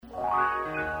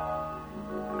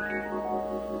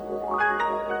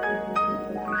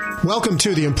Welcome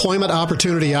to the Employment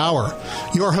Opportunity Hour.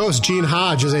 Your host, Gene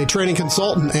Hodge, is a training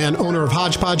consultant and owner of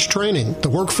Hodgepodge Training, the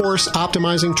workforce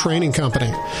optimizing training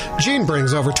company. Gene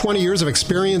brings over 20 years of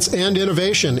experience and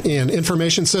innovation in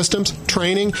information systems,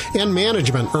 training, and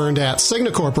management earned at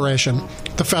Cigna Corporation,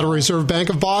 the Federal Reserve Bank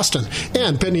of Boston,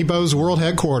 and Pitney Bowes World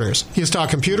Headquarters. He has taught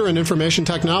computer and information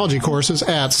technology courses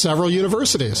at several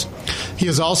universities. He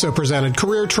has also presented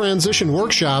career transition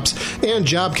workshops and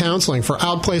job counseling for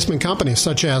outplacement companies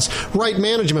such as Wright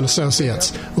Management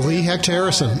Associates, Lee Hecht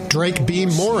Harrison, Drake B.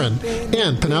 Morin,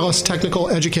 and Pinellas Technical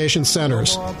Education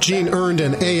Centers. Gene earned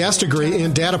an A.S. degree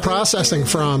in data processing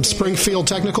from Springfield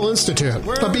Technical Institute,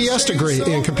 a B.S. degree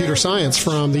in computer science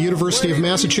from the University of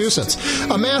Massachusetts,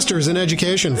 a master's in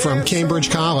education from Cambridge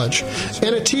College,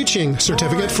 and a teaching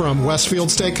certificate from Westfield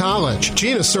State College.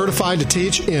 Gene is certified to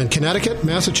teach in Connecticut,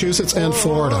 Massachusetts, and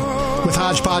Florida. With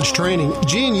Hodgepodge Training,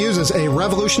 Gene uses a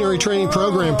revolutionary training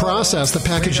program process that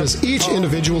packages each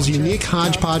individual's unique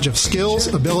hodgepodge of skills,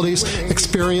 abilities,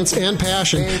 experience, and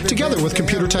passion together with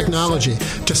computer technology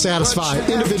to satisfy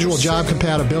individual job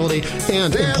compatibility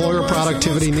and employer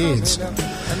productivity needs.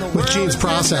 With Gene's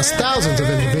process, thousands of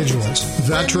individuals,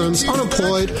 veterans,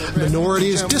 unemployed,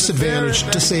 minorities, disadvantaged,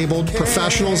 disabled,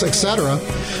 professionals, etc.,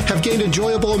 have gained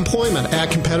enjoyable employment at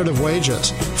competitive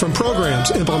wages from programs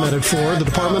implemented for the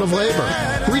Department of Labor,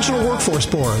 Regional Workforce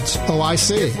Boards,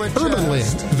 OIC, Urban League,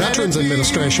 Veterans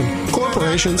Administration,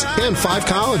 corporations, and 5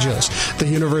 colleges: the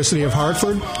University of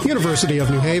Hartford, University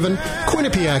of New Haven,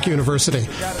 Quinnipiac University,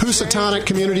 Housatonic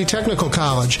Community Technical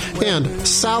College, and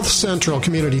South Central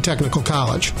Community Technical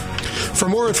College. For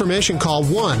more information, call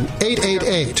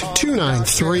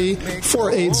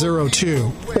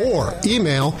 1-888-293-4802 or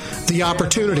email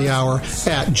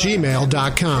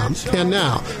theopportunityhour@gmail.com. And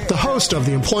now, the host of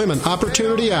the Employment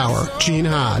Opportunity Hour, Gene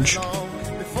Hodge.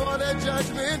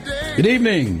 Good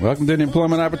evening. Welcome to the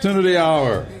Employment Opportunity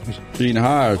Hour. This is Gene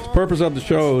Hodge. The purpose of the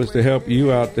show is to help you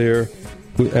out there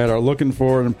that are looking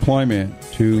for employment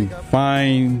to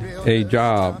find a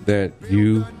job that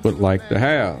you would like to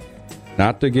have.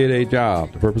 Not to get a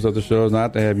job. The purpose of the show is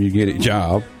not to have you get a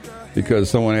job, because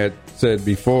someone had said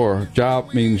before,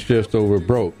 job means just over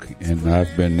broke, and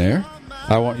I've been there.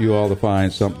 I want you all to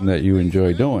find something that you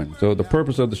enjoy doing. So the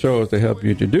purpose of the show is to help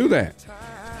you to do that.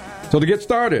 So to get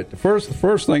started, the first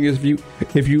thing is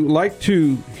if you like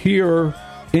to hear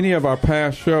any of our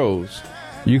past shows,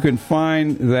 you can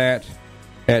find that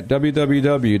at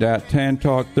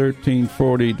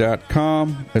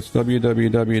www.tantalk1340.com. That's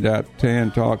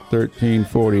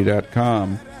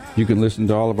www.tantalk1340.com. You can listen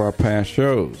to all of our past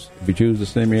shows. If you choose to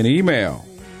send me an email,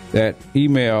 that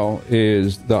email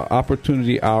is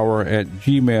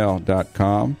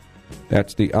theopportunityhour@gmail.com.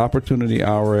 That's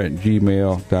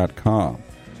theopportunityhour@gmail.com.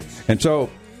 And so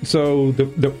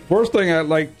the first thing I'd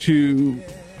like to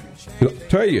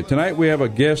tell you, tonight we have a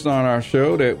guest on our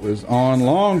show that was on a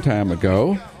long time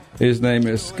ago. His name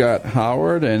is Scott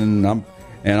Howard, and I'm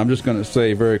just going to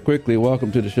say very quickly,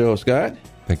 welcome to the show, Scott.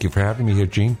 Thank you for having me here,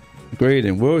 Gene. Great,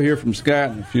 and we'll hear from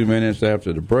Scott in a few minutes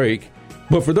after the break.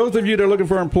 But for those of you that are looking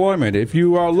for employment, if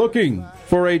you are looking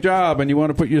for a job and you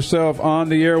want to put yourself on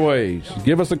the airways,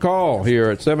 give us a call here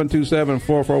at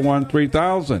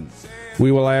 727-441-3000.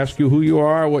 We will ask you who you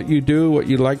are, what you do, what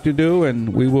you like to do,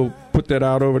 and we will put that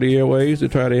out over the airways to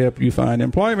try to help you find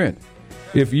employment.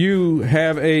 If you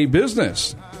have a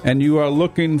business and you are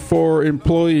looking for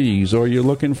employees or you're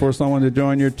looking for someone to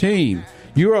join your team,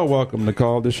 you are welcome to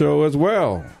call the show as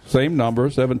well. Same number,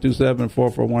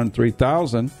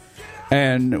 727-441-3000.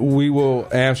 And we will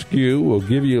ask you, we'll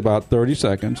give you about 30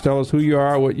 seconds, tell us who you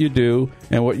are, what you do,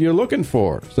 and what you're looking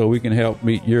for so we can help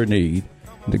meet your need.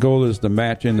 The goal is to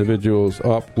match individuals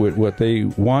up with what they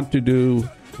want to do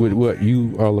with what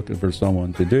you are looking for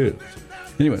someone to do.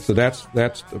 Anyway, so that's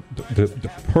the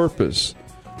purpose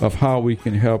of how we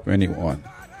can help anyone.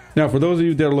 Now, for those of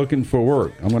you that are looking for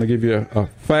work, I'm going to give you a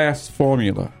fast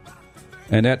formula.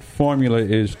 And that formula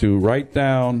is to write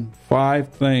down 5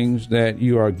 things that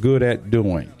you are good at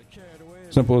doing.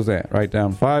 Simple as that. Write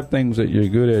down 5 things that you're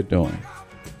good at doing.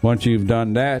 Once you've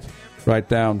done that, write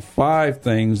down 5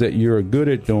 things that you're good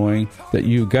at doing that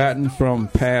you've gotten from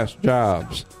past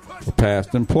jobs or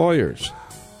past employers.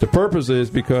 The purpose is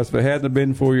because if it hadn't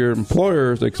been for your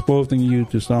employers exposing you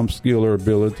to some skill or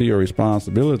ability or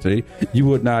responsibility, you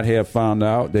would not have found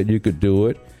out that you could do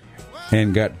it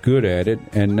and got good at it,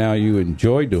 and now you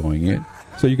enjoy doing it.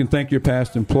 So you can thank your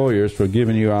past employers for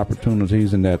giving you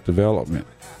opportunities in that development.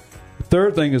 The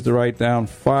third thing is to write down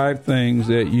 5 things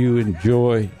that you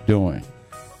enjoy doing.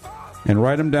 And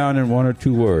write them down in 1 or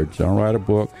 2 words. Don't write a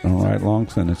book. Don't write long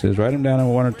sentences. Write them down in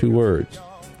 1 or 2 words.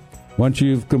 Once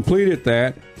you've completed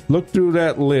that, look through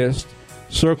that list,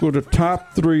 circle the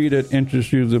top 3 that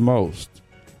interest you the most.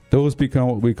 Those become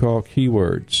what we call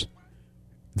keywords.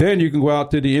 Then you can go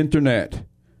out to the internet,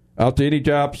 out to any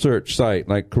job search site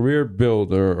like Career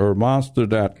Builder or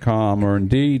Monster.com or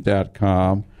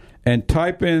Indeed.com, and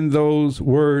type in those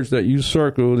words that you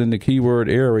circled in the keyword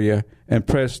area and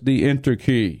press the Enter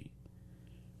key.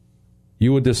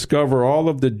 You will discover all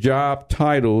of the job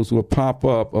titles will pop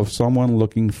up of someone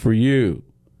looking for you.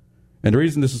 And the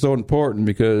reason this is so important,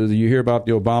 because you hear about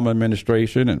the Obama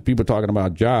administration and people talking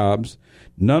about jobs,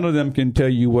 none of them can tell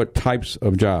you what types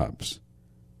of jobs.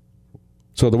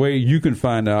 So the way you can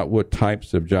find out what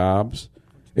types of jobs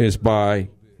is by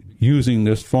using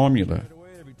this formula,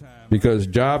 because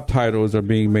job titles are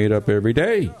being made up every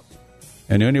day.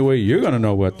 And the only way you're going to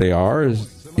know what they are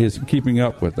is keeping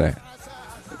up with that.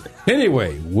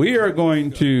 Anyway, we are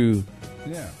going to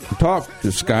talk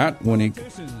to Scott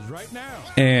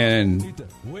and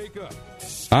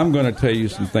I'm going to tell you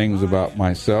some things about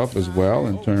myself as well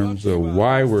in terms of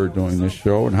why we're doing this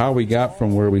show and how we got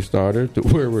from where we started to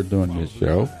where we're doing this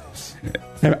show.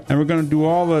 And we're going to do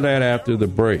all of that after the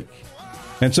break.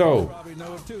 And so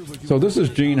this is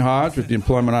Gene Hodge with the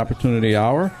Employment Opportunity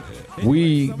Hour.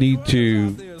 We need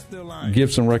to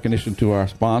give some recognition to our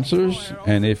sponsors.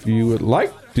 And if you would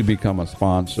like to become a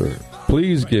sponsor,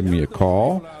 please give me a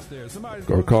call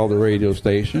or call the radio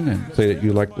station and say that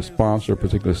you'd like to sponsor a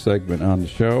particular segment on the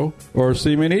show, or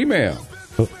send me an email.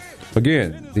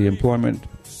 Again, the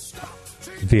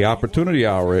Opportunity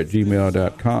Hour at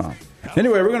gmail.com.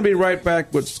 Anyway, we're going to be right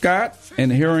back with Scott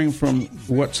and hearing from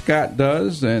what Scott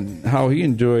does and how he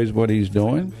enjoys what he's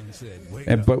doing.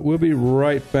 But we'll be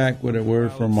right back with a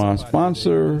word from our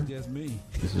sponsor.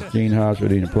 This is Gene Hodge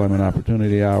with the Employment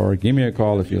Opportunity Hour. Give me a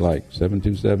call if you like,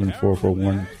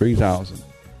 727-441-3000.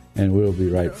 And we'll be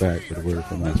right back with a word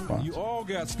from our sponsor. You all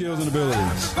got skills and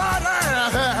abilities.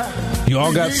 You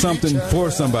all got something for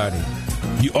somebody.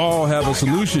 You all have a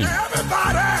solution.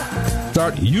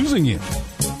 Start using it.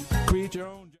 Create your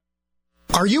own.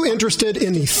 Are you interested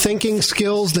in the thinking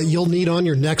skills that you'll need on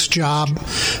your next job?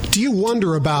 Do you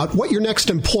wonder about what your next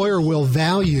employer will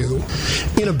value?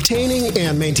 In obtaining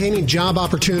and maintaining job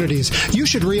opportunities, you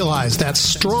should realize that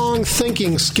strong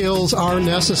thinking skills are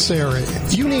necessary.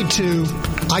 You need to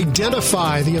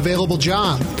identify the available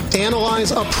job,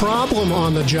 analyze a problem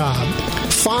on the job,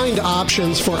 find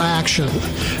options for action,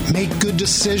 make good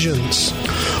decisions,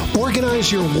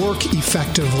 organize your work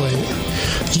effectively,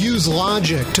 use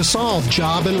logic to solve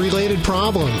job and related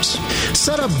problems,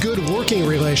 set up good working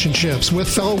relationships with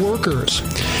fellow workers,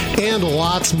 and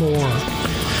lots more.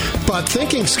 But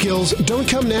thinking skills don't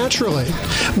come naturally.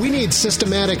 We need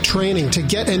systematic training to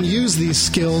get and use these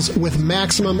skills with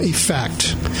maximum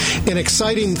effect. An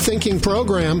exciting thinking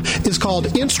program is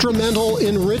called Instrumental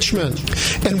Enrichment,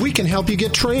 and we can help you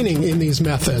get training in these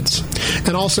methods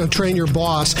and also train your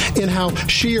boss in how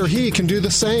she or he can do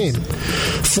the same.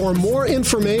 For more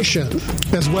information,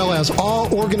 as well as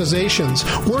all organizations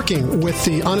working with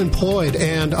the unemployed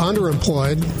and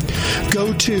underemployed,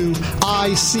 go to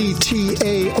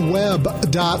ictaweb.org.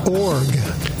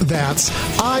 That's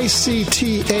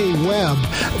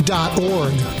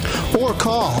ictaweb.org. Or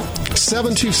call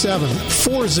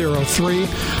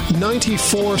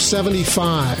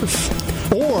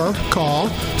 727-403-9475. Or call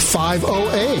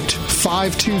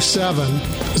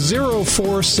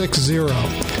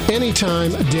 508-527-0460.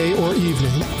 Anytime, day or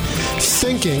evening.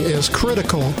 Thinking is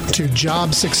critical to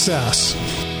job success.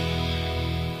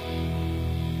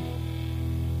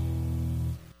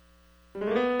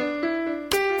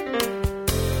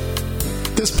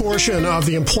 This portion of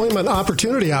the Employment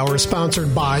Opportunity Hour is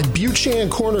sponsored by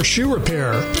Buchan Corner Shoe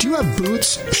Repair. Do you have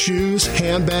boots, shoes,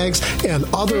 handbags, and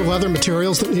other leather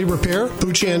materials that need repair?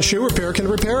 Buchan Shoe Repair can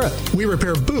repair it. We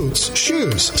repair boots,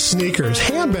 shoes, sneakers,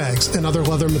 handbags, and other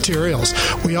leather materials.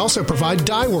 We also provide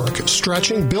dye work,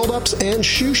 stretching, build-ups, and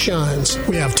shoe shines.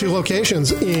 We have 2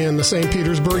 locations in the St.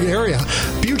 Petersburg area.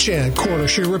 Buchan Corner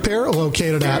Shoe Repair,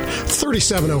 located at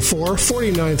 3704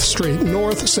 49th Street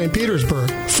North, St. Petersburg.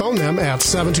 Phone them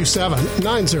at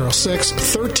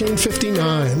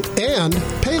 727-906-1359. And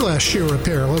Payless Shoe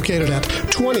Repair, located at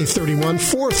 2031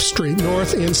 4th Street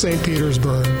North in St.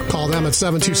 Petersburg. Call them at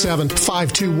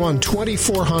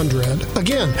 727-521-2400.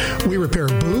 Again, we repair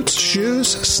boots, shoes,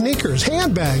 sneakers,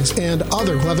 handbags, and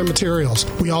other leather materials.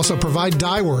 We also provide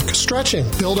dye work, stretching,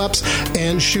 build-ups,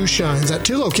 and shoe shines at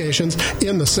 2 locations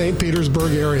in the St.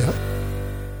 Petersburg area.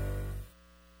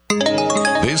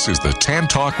 This is the Tan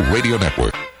Talk Radio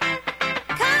Network.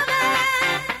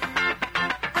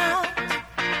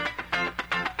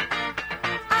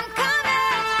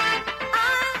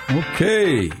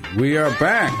 Okay, we are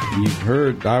back. You've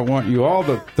heard, I want you all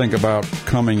to think about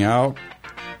coming out,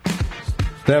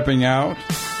 stepping out.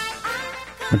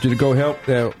 I want you to go help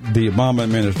the Obama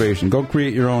administration. Go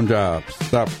create your own jobs.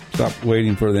 Stop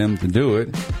waiting for them to do it.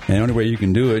 And the only way you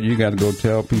can do it, you got to go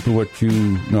tell people what you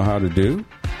know how to do,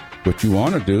 what you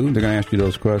want to do. They're going to ask you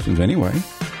those questions anyway.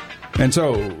 And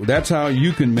so that's how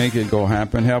you can make it go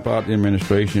happen, help out the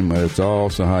administration, but it's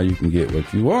also how you can get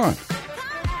what you want.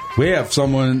 We have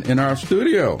someone in our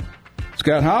studio,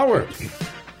 Scott Howard,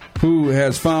 who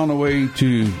has found a way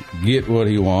to get what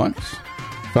he wants,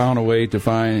 found a way to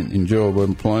find enjoyable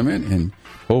employment, and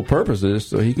whole purpose is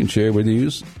so he can share with you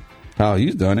how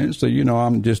he's done it. So,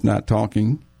 I'm just not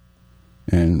talking,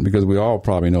 and because we all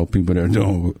probably know people that are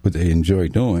doing what they enjoy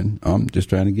doing, I'm just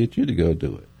trying to get you to go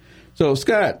do it. So,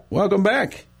 Scott, welcome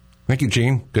back. Thank you,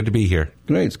 Gene. Good to be here.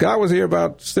 Great. Scott was here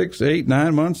about 6, 8,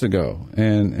 9 months ago,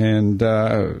 and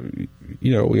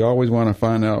we always want to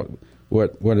find out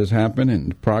what has happened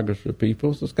and the progress for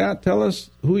people. So, Scott, tell us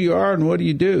who you are and what do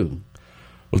you do?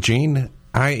 Well, Gene,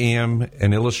 I am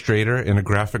an illustrator and a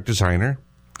graphic designer.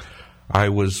 I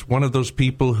was one of those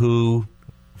people who,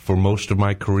 for most of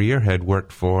my career, had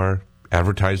worked for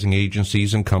advertising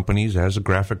agencies and companies as a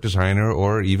graphic designer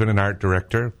or even an art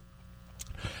director,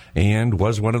 and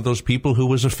was one of those people who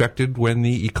was affected when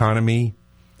the economy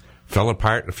fell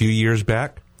apart a few years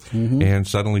back and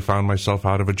suddenly found myself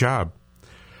out of a job.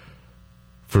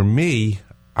 For me,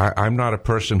 I'm not a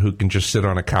person who can just sit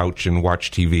on a couch and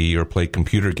watch TV or play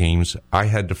computer games. I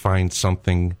had to find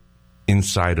something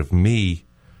inside of me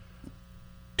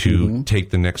to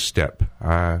take the next step.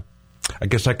 I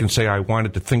guess I can say I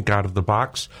wanted to think out of the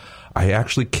box. I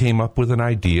actually came up with an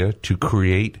idea to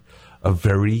create a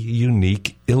very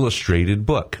unique illustrated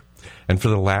book. And for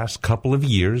the last couple of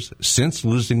years, since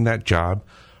losing that job,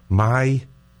 my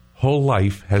whole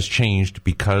life has changed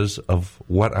because of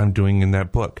what I'm doing in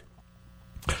that book.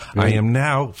 I am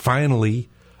now finally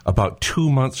about 2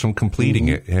 months from completing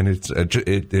it, and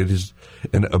it is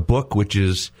a book which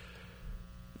is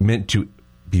meant to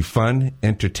be fun,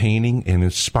 entertaining, and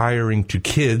inspiring to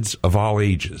kids of all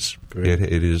ages. It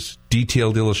is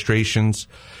detailed illustrations.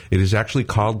 It is actually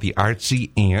called the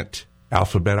Artsy Ant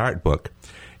Alphabet Art Book,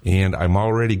 and I'm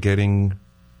already getting,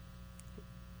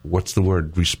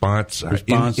 response,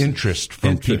 interest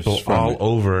from people all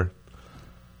over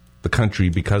the country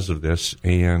because of this,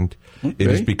 and it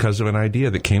is because of an idea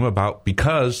that came about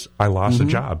because I lost a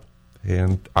job.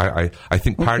 And I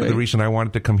think part of the reason I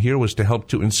wanted to come here was to help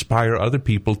to inspire other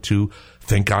people to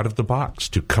think out of the box,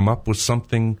 to come up with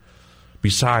something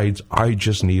besides, I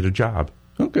just need a job.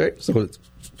 Okay, so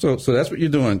that's what you're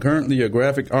doing. Currently, you're a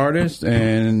graphic artist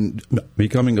and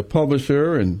becoming a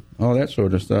publisher and all that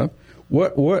sort of stuff.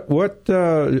 I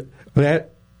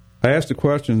asked the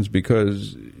questions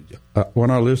because I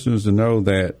want our listeners to know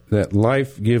that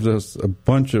life gives us a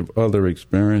bunch of other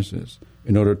experiences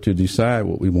in order to decide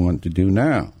what we want to do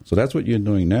now. So that's what you're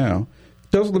doing now.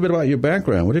 Tell us a little bit about your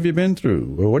background. What have you been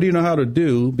through? Or what do you know how to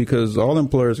do? Because all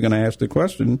employers are going to ask the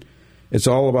question. It's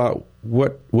all about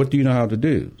what do you know how to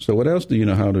do? So what else do you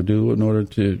know how to do in order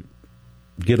to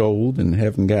get old and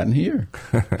haven't gotten here?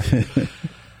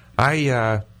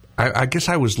 I guess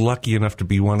I was lucky enough to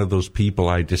be one of those people.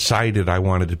 I decided I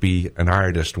wanted to be an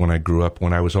artist when I grew up,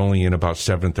 when I was only in about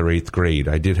 7th or 8th grade.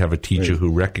 I did have a teacher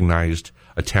who recognized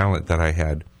a talent that I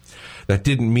had. That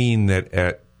didn't mean that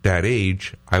at that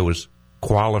age I was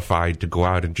qualified to go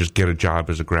out and just get a job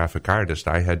as a graphic artist.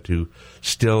 I had to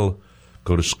still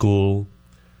go to school,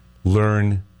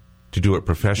 learn to do it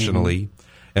professionally,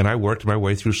 and I worked my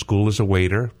way through school as a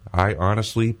waiter. I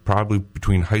honestly, probably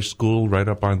between high school right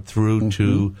up on through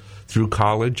through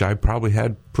college, I probably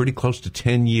had pretty close to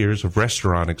 10 years of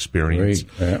restaurant experience,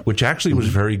 which actually was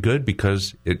very good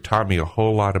because it taught me a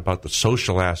whole lot about the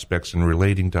social aspects and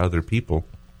relating to other people.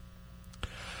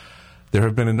 There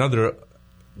have been another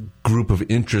group of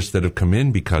interests that have come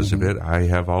in because of it. I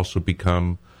have also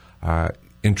become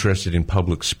interested in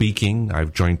public speaking.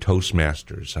 I've joined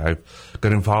Toastmasters. I've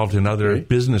got involved in other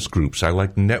business groups. I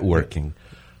like networking.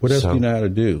 What else do you know how to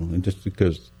do? And just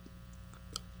because,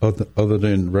 other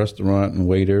than restaurant and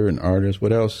waiter and artist,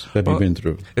 what else have you been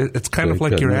through? It's kind of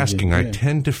like you're asking. I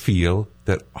tend to feel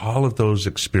that all of those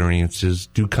experiences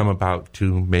do come about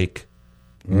to make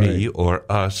me or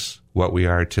us what we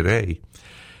are today.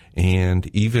 And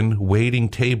even waiting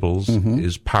tables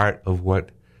is part of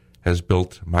what has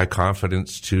built my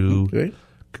confidence to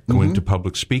go into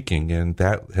public speaking, and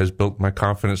that has built my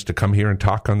confidence to come here and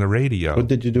talk on the radio. What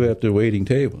did you do after waiting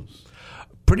tables?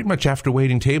 Pretty much after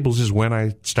waiting tables is when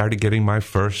I started getting my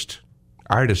first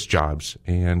artist jobs,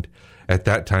 and At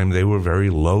that time, they were very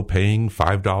low-paying,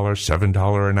 $5,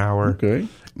 $7 an hour,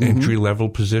 entry-level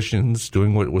positions,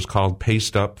 doing what was called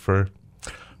paste up for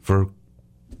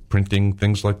printing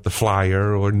things like the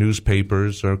flyer or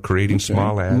newspapers or creating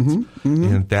small ads.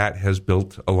 And that has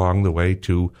built along the way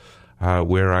to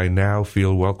where I now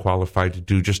feel well qualified to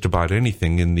do just about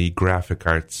anything in the graphic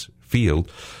arts field.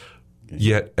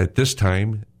 Yet at this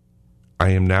time, I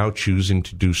am now choosing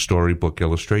to do storybook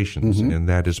illustrations, and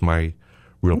that is my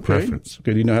real preference.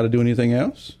 Okay. Do you know how to do anything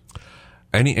else?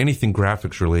 Anything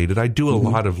graphics related. I do a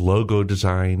lot of logo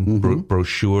design,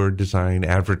 brochure design,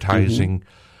 advertising.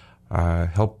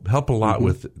 Help a lot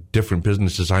with different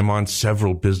businesses. I'm on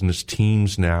several business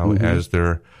teams now as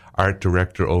their art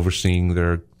director, overseeing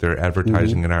their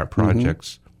advertising and art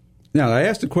projects. Now, I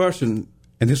asked the question,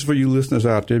 and this is for you listeners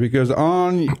out there, because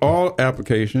on all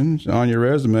applications, on your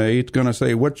resume, it's going to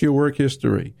say, what's your work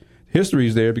history? History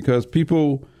is there because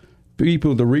people,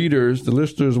 the readers, the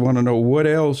listeners want to know what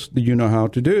else do you know how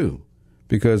to do,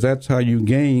 because that's how you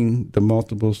gain the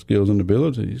multiple skills and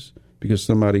abilities, because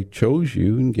somebody chose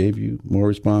you and gave you more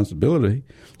responsibility.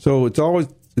 So it's always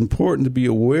important to be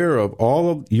aware of all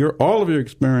of your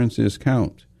experiences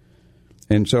count.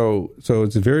 And so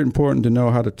it's very important to know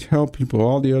how to tell people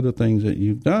all the other things that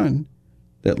you've done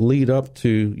that lead up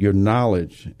to your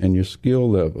knowledge and your skill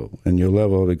level and your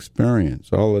level of experience,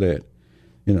 all of that.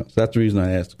 So that's the reason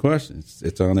I asked the question.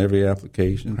 It's on every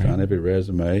application, it's on every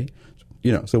resume.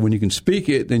 So when you can speak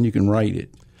it, then you can write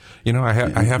it.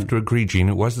 I have to agree, Gene.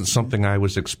 It wasn't something I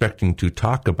was expecting to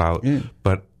talk about,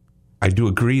 but I do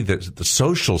agree that the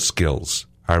social skills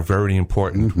are very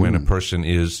important when a person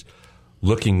is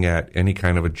looking at any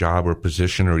kind of a job or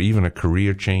position or even a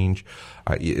career change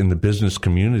in the business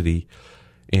community.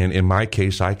 And in my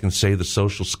case, I can say the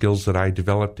social skills that I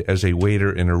developed as a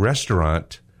waiter in a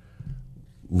restaurant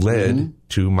led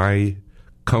to my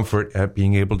comfort at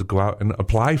being able to go out and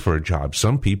apply for a job.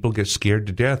 Some people get scared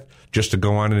to death just to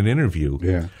go on an interview.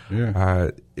 It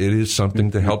is something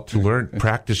to help to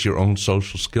practice your own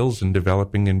social skills in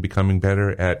developing and becoming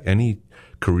better at any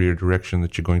career direction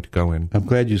that you're going to go in. I'm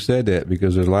glad you said that,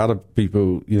 because there's a lot of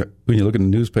people, when you look in the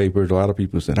newspapers, a lot of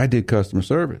people said, I did customer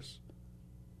service,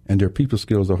 and their people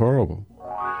skills are horrible.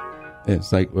 And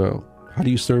it's like, well, how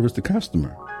do you service the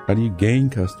customer? How do you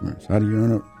gain customers? How do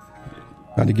you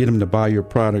how to get them to buy your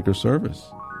product or service?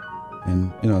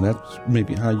 And, that's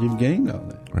maybe how you've gained all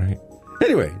that. Right.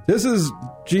 Anyway, this is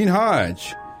Gene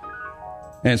Hodge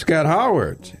and Scott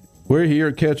Howard. We're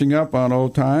here catching up on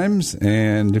old times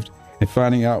and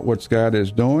finding out what Scott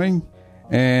is doing.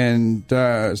 And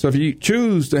so if you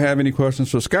choose to have any questions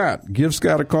for Scott, give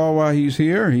Scott a call while he's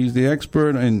here. He's the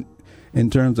expert in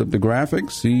terms of the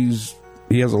graphics.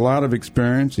 He has a lot of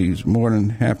experience. He's more than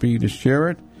happy to share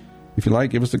it. If you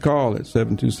like, give us a call at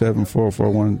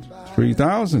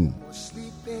 727-441-3000.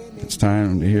 It's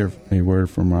time to hear a word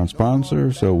from our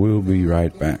sponsor, so we'll be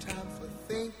right back.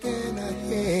 The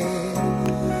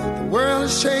world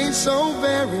has changed so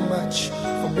very much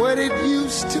from what it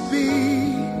used to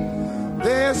be.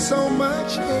 There's so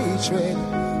much hatred,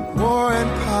 war, and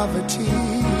poverty.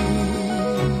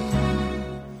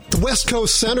 The West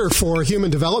Coast Center for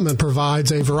Human Development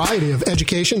provides a variety of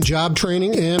education, job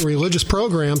training, and religious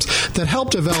programs that help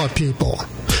develop people.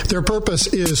 Their purpose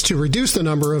is to reduce the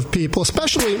number of people,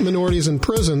 especially minorities in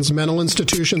prisons, mental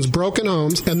institutions, broken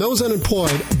homes, and those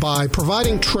unemployed by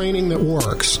providing training that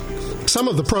works. Some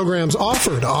of the programs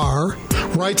offered are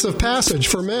Rites of Passage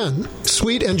for Men,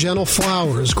 Sweet and Gentle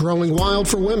Flowers, Growing Wild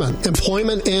for Women,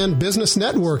 Employment and Business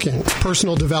Networking,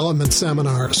 Personal Development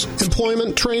Seminars,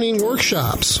 Employment Training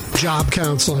Workshops, Job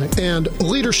Counseling, and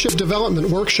Leadership Development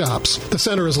Workshops. The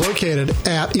center is located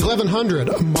at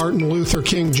 1100 Martin Luther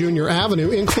King Jr.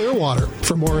 Avenue in Clearwater.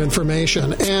 For more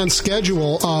information and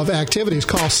schedule of activities,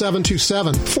 call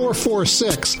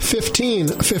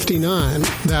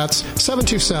 727-446-1559. That's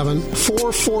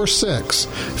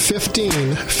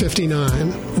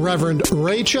 727-446-1559. Reverend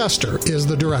Ray Chester is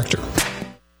the director.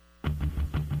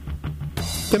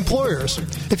 Employers,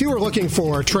 if you are looking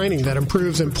for training that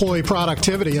improves employee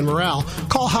productivity and morale,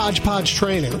 call Hodgepodge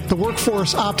Training, the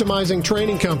workforce optimizing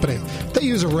training company. They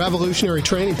use a revolutionary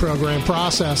training program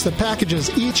process that packages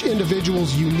each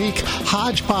individual's unique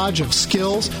hodgepodge of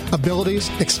skills, abilities,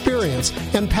 experience,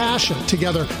 and passion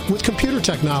together with computer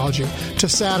technology to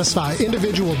satisfy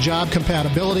individual job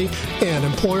compatibility and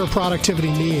employer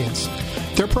productivity needs.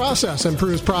 Their process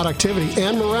improves productivity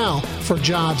and morale for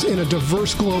jobs in a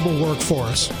diverse global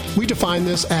workforce. We define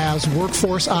this as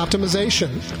workforce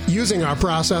optimization. Using our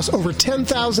process, over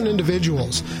 10,000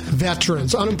 individuals,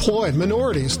 veterans, unemployed,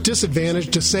 minorities,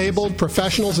 disadvantaged, disabled,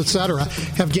 professionals, etc.,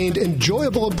 have gained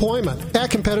enjoyable employment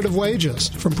at competitive wages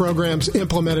from programs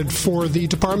implemented for the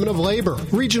Department of Labor,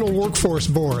 Regional Workforce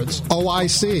Boards,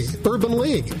 OIC, Urban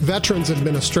League, Veterans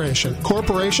Administration,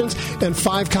 corporations, and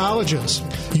 5 colleges: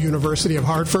 University of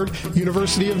Hartford,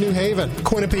 University of New Haven,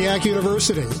 Quinnipiac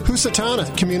University,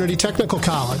 Housatonic Community Technical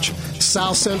College,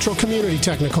 South Central Community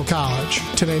Technical College,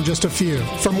 to name just a few.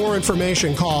 For more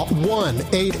information, call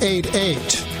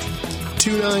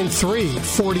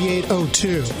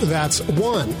 1-888-293-4802. That's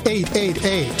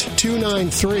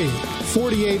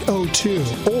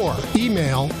 1-888-293-4802. Or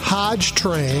email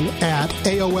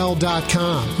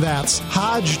hodgetrain@aol.com. That's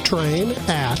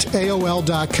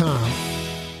hodgetrain@aol.com.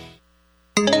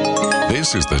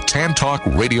 This is the Tan Talk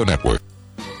Radio Network.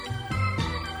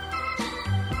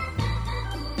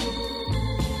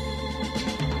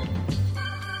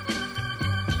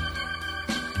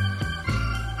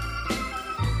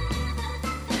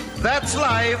 That's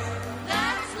life.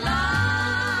 That's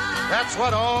life. That's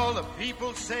what all the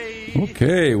people say.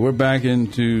 Okay, we're back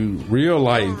into real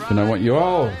life, and I want you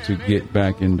all to get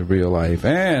back into real life.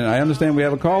 And I understand we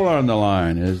have a caller on the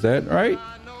line. Is that right?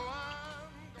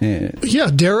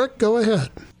 Yeah, Derek, go ahead.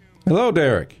 Hello,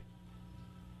 Derek.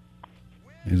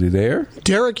 Is he there?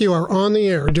 Derek, you are on the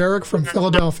air. Derek from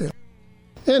Philadelphia.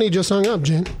 And he just hung up,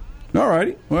 Gene. All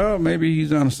righty. Well, maybe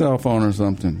he's on a cell phone or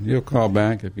something. You'll call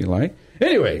back if you like.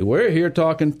 Anyway, we're here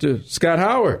talking to Scott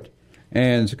Howard.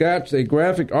 And Scott's a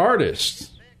graphic artist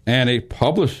and a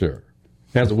publisher.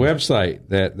 He has a website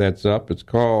that's up. It's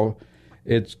called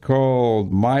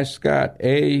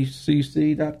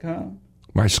myscottacc.com.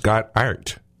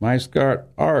 MyScottArt.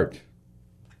 MyScottArt.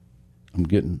 I'm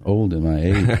getting old in my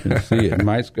age. You can see it.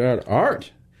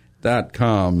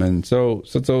 MyScottArt.com. And so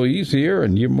he's here,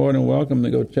 and you're more than welcome to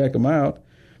go check him out.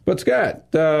 But Scott,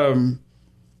 you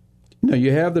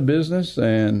have the business,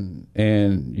 and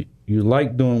you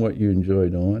like doing what you enjoy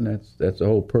doing. That's the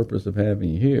whole purpose of having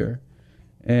you here.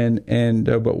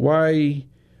 But why?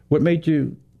 What made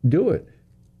you do it?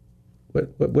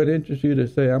 What interests you to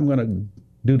say, I'm going to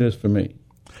do this for me?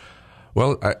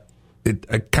 Well,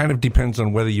 it kind of depends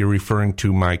on whether you're referring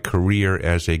to my career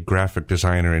as a graphic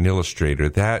designer and illustrator.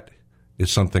 That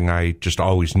is something I just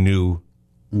always knew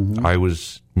I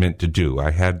was meant to do.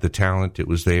 I had the talent. It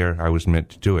was there. I was meant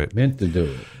to do it. Meant to do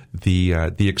it.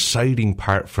 The exciting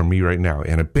part for me right now,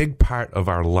 and a big part of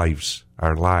our lives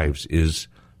is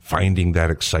finding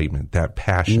that excitement, that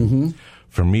passion.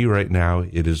 For me right now,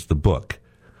 it is the book.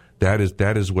 That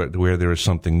is where there is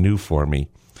something new for me.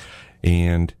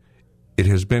 And it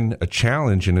has been a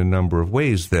challenge in a number of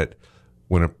ways. That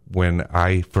when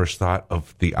I first thought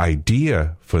of the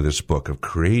idea for this book, of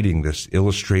creating this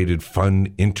illustrated, fun,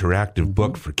 interactive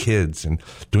book for kids and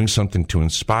doing something to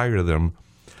inspire them,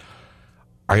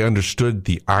 I understood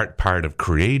the art part of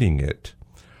creating it,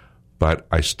 but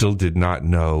I still did not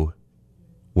know,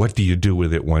 what do you do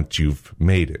with it once you've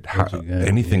made it?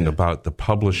 Anything about the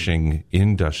publishing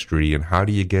industry, and how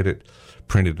do you get it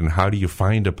printed, and how do you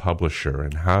find a publisher,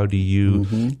 and how do you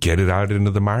get it out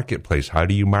into the marketplace? How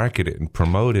do you market it and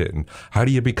promote it, and how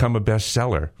do you become a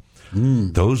bestseller?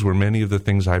 Those were many of the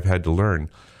things I've had to learn.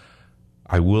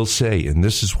 I will say, and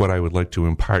this is what I would like to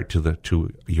impart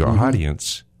to your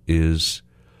audience, is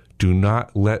do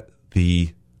not let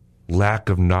the lack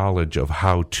of knowledge of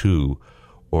how to,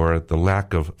 or the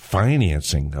lack of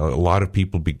financing. A lot of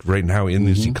people right now in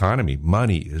this economy,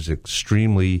 money is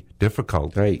extremely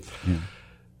difficult. Right. Yeah.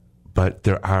 But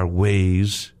there are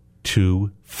ways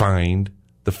to find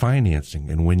the financing.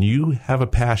 And when you have a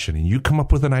passion and you come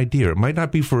up with an idea, it might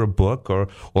not be for a book, or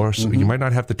you might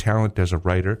not have the talent as a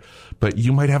writer, but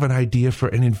you might have an idea for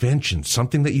an invention,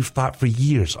 something that you've thought for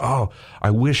years. Oh,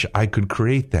 I wish I could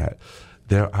create that.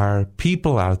 There are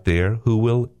people out there who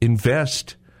will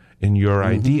invest in your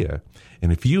idea.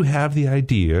 And if you have the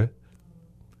idea,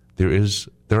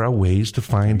 there are ways to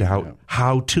find out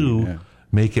how to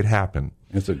make it happen.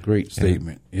 That's a great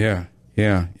statement. Yeah.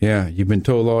 You've been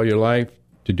told all your life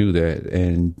to do that.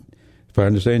 And if I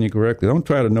understand you correctly, don't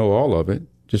try to know all of it.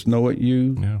 Just know what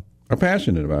you are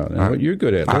passionate about and what you're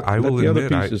good at. Let the other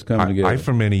pieces come together. I,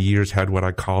 for many years, had what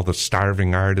I call the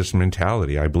starving artist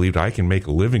mentality. I believed I can make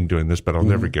a living doing this, but I'll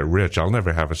never get rich. I'll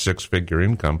never have a six-figure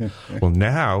income. Well,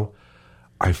 now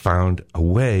I found a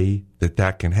way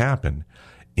that can happen.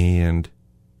 And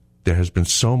there has been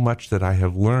so much that I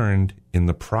have learned in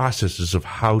the processes of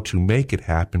how to make it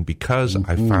happen because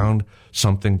I found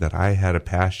something that I had a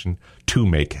passion to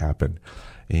make happen.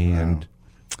 And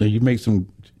wow.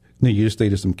 You just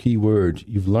stated some key words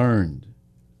you've learned.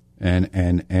 And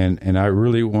I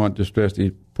really want to stress the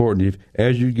importance.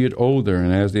 As you get older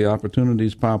and as the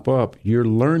opportunities pop up, you're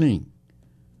learning.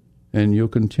 And you'll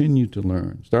continue to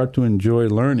learn. Start to enjoy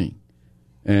learning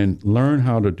and learn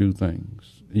how to do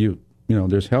things. You know,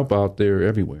 there's help out there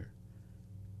everywhere.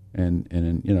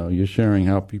 And you know, you're sharing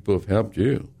how people have helped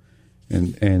you.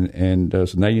 And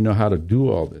so now you know how to do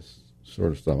all this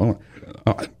sort of stuff.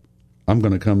 I'm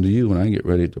going to come to you when I get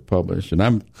ready to publish, and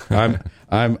I'm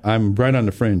right on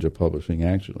the fringe of publishing,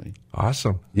 actually.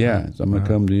 Awesome. Yeah, so I'm going to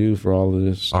come to you for all of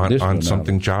this on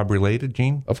something job related,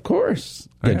 Gene. Of course,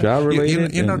 job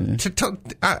related.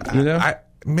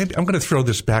 Maybe I'm going to throw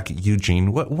this back at you,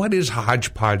 Gene. What is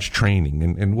Hodgepodge Training,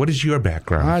 and what is your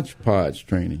background? Hodgepodge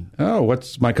Training. Oh,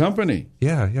 what's my company?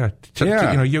 Yeah.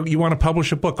 You want to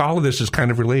publish a book. All of this is kind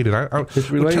of related.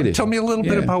 It's related. Tell me a little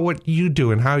bit about what you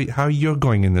do and how you're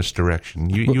going in this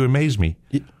direction. You amaze me.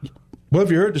 Well,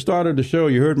 if you heard the start of the show,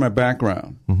 you heard my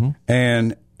background,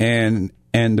 and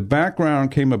the background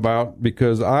came about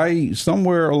because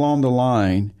somewhere along the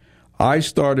line, I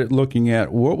started looking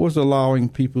at what was allowing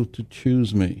people to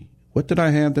choose me. What did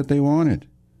I have that they wanted?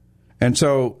 And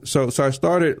so I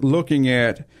started looking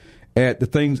at the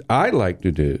things I like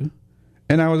to do.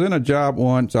 And I was in a job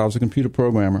once. I was a computer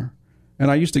programmer.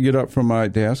 And I used to get up from my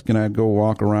desk and I'd go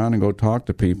walk around and go talk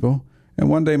to people. And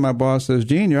one day my boss says,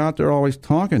 Gene, you're out there always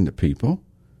talking to people.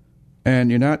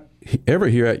 And you're not ever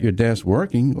here at your desk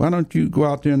working. Why don't you go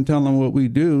out there and tell them what we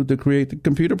do to create the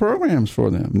computer programs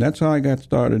for them? And that's how I got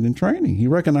started in training. He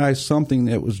recognized something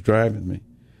that was driving me.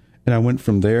 And I went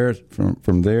from there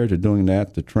to doing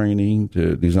that, to training,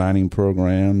 to designing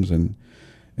programs, and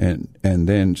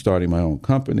then starting my own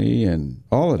company and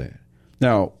all of that.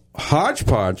 Now,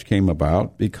 Hodgepodge came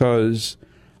about because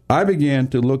I began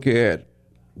to look at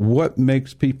what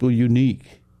makes people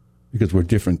unique. Because we're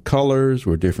different colors,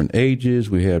 we're different ages,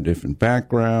 we have different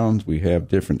backgrounds, we have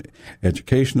different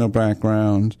educational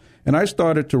backgrounds. And I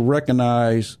started to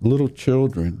recognize little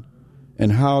children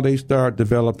and how they start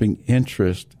developing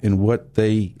interest in what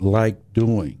they like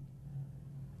doing.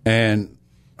 And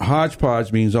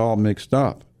hodgepodge means all mixed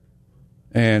up.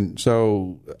 And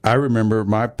so I remember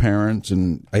my parents,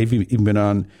 and I've even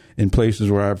been in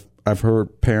places where I've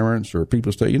heard parents or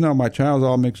people say, my child's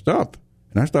all mixed up.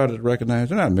 And I started to recognize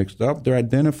they're not mixed up. They're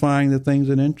identifying the things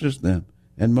that interest them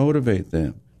and motivate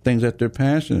them, things that they're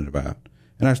passionate about.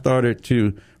 And I started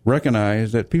to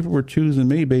recognize that people were choosing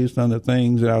me based on the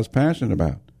things that I was passionate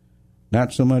about.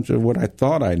 Not so much of what I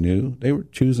thought I knew. They were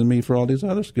choosing me for all these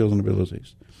other skills and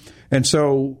abilities. And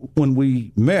so when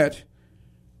we met,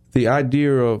 the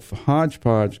idea of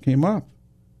Hodgepodge came up.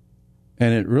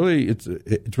 And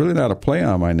it's really not a play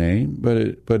on my name, but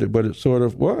it sort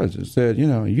of was. It said,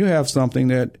 you have something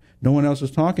that no one else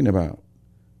is talking about,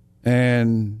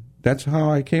 and that's how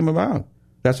I came about.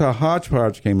 That's how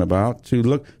Hodgepodge came about,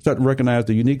 to start to recognize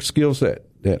the unique skill set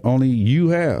that only you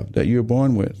have, that you're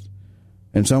born with.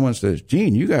 And someone says,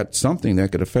 Gene, you got something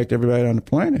that could affect everybody on the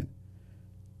planet.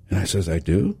 And I says, I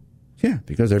do? Yeah,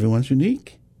 because everyone's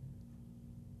unique.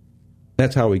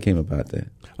 That's how we came about that.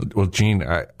 Well, Gene,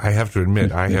 I have to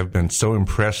admit, I have been so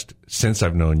impressed since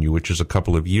I've known you, which is a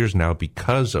couple of years now,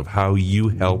 because of how you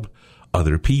help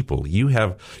other people.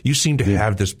 You seem to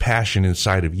have this passion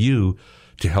inside of you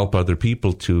to help other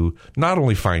people to not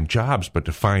only find jobs, but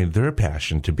to find their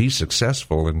passion, to be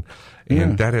successful.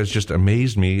 And that has just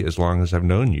amazed me as long as I've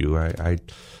known you. I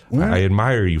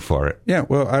admire you for it. Yeah,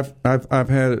 well, I've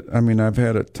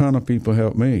had a ton of people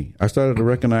help me. I started to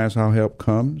recognize how help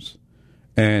comes.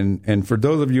 And for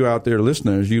those of you out there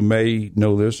listeners, you may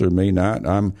know this or may not.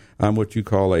 I'm what you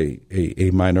call a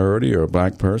minority or a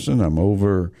black person. I'm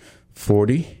over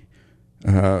 40.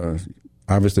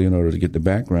 Obviously, in order to get the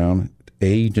background,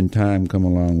 age and time come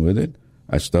along with it.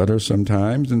 I stutter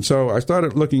sometimes. And so I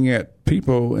started looking at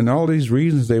people and all these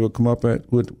reasons they would come up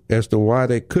with as to why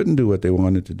they couldn't do what they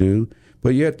wanted to do,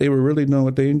 but yet they were really doing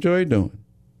what they enjoyed doing.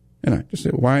 And I just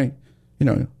said, why,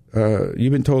 you've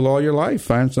been told all your life,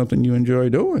 find something you enjoy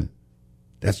doing.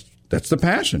 That's the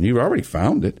passion. You've already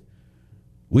found it.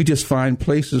 We just find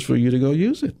places for you to go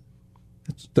use it.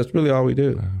 That's really all we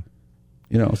do.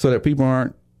 So that people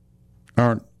aren't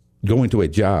going to a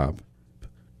job.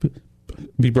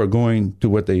 People are going to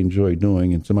what they enjoy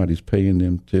doing, and somebody's paying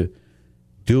them to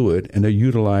do it, and they're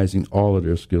utilizing all of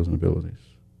their skills and abilities.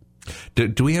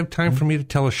 Do we have time for me to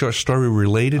tell a short story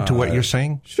related to what you're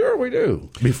saying? Sure, we do.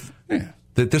 Yeah.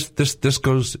 this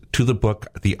goes to the book,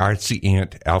 the Artsy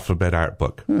Ant Alphabet Art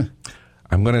Book.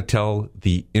 I'm going to tell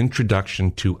the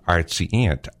introduction to Artsy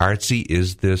Ant. Artsy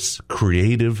is this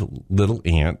creative little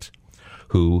ant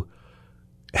who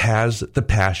has the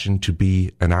passion to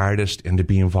be an artist and to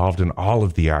be involved in all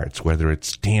of the arts, whether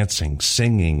it's dancing,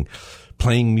 singing,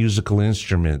 playing musical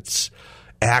instruments,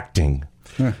 acting.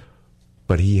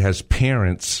 But he has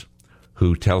parents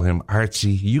who tell him,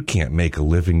 Artsy, you can't make a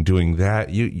living doing that.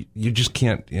 You just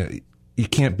can't. You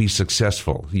can't be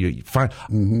successful.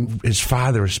 His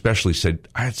father especially said,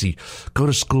 Artsy, go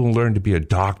to school and learn to be a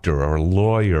doctor or a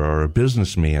lawyer or a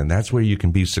businessman. That's where you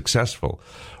can be successful.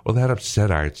 Well, that upset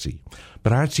Artsy.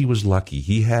 But Artsy was lucky.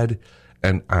 He had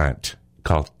an aunt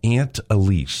called Aunt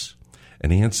Elise.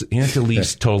 And Aunt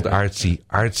Elise told Artsy,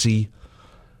 Artsy,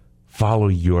 follow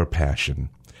your passion.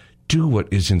 Do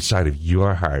what is inside of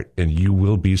your heart, and you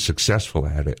will be successful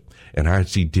at it. And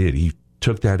Artsy did. He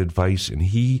took that advice, and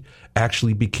he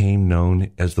actually became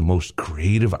known as the most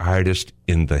creative artist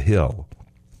in the Hill.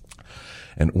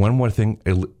 And one more thing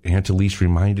Aunt Elise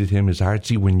reminded him is,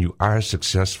 Artsy, when you are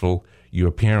successful, your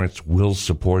parents will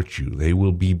support you. They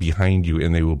will be behind you,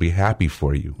 and they will be happy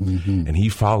for you. And he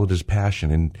followed his passion.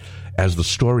 And as the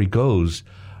story goes,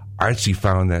 Artsy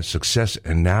found that success,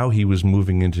 and now he was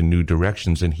moving into new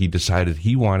directions, and he decided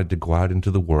he wanted to go out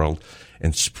into the world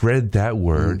and spread that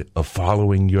word of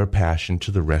following your passion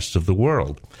to the rest of the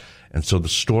world. And so the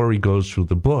story goes through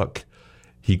the book.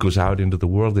 He goes out into the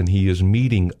world, and he is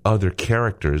meeting other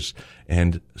characters,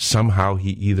 and somehow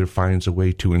he either finds a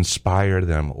way to inspire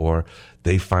them or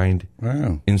they find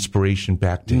inspiration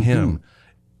back to him.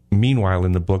 Meanwhile,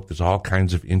 in the book, there's all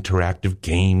kinds of interactive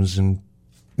games and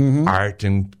art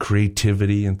and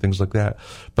creativity and things like that.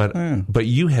 But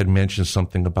you had mentioned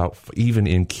something about even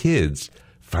in kids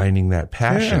finding that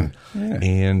passion.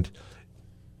 And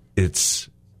it's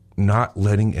not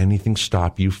letting anything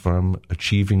stop you from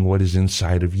achieving what is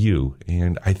inside of you.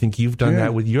 And I think you've done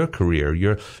that with your career.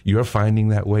 You're finding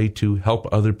that way to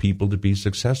help other people to be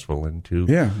successful and to...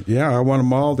 I want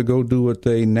them all to go do what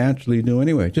they naturally do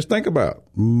anyway. Just think about it.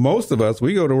 Most of us,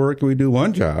 we go to work and we do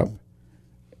one job.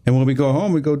 And when we go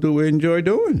home, we go do what we enjoy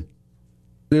doing.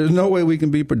 There's no way we can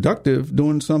be productive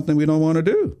doing something we don't want to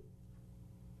do.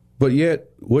 But yet,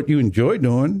 what you enjoy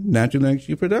doing naturally makes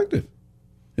you productive.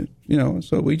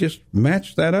 So we just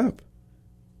match that up.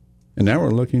 And now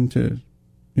we're looking to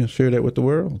share that with the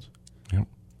world. Yep.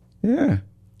 Yeah.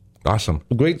 Awesome.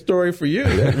 A great story for you.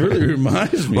 That really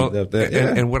reminds me of that.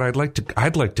 Yeah. And what I'd like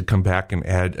to come back and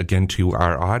add again to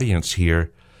our audience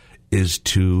here is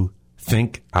to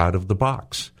think out of the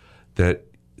box. That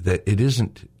it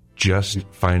isn't just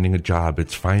finding a job.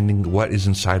 It's finding what is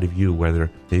inside of you, whether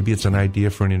maybe it's an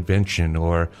idea for an invention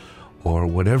or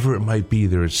whatever it might be.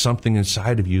 There is something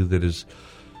inside of you that is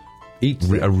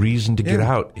a reason to get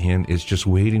out, and it's just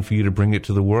waiting for you to bring it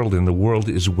to the world, and the world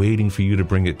is waiting for you to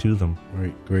bring it to them.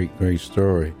 Great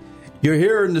story. You're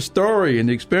hearing the story and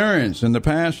the experience and the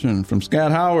passion from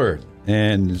Scott Howard.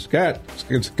 And Scott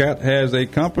has a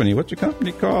company. What's your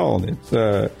company called? It's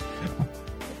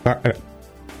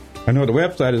I know the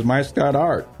website is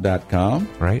myscottart.com.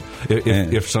 Right.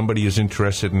 If somebody is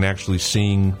interested in actually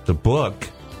seeing the book,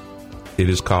 it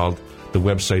is called, the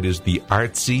website is the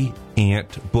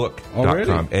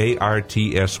artsyantbook.com.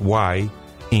 ARTSY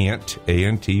Ant,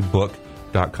 A-N-T,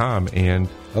 book.com. And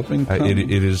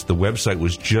it is, the website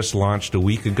was just launched a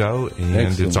week ago, and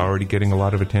Excellent. It's already getting a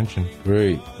lot of attention.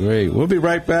 Great. We'll be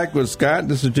right back with Scott.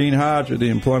 This is Gene Hodge at the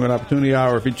Employment Opportunity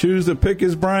Hour. If you choose to pick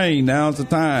his brain, now's the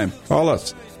time. Call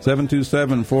us,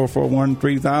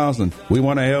 727-441-3000. We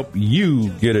want to help you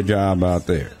get a job out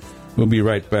there. We'll be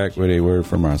right back with a word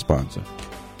from our sponsor.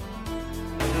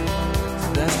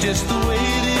 That's just the way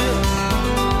it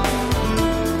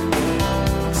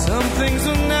is. Some things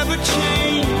will never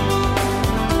change.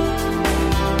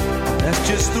 That's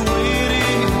just the way it is.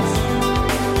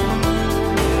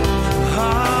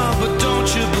 But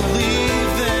don't you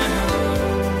believe them?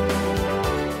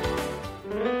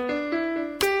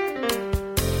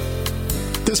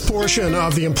 This portion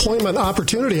of the Employment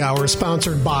Opportunity Hour is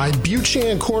sponsored by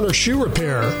Buchan Corner Shoe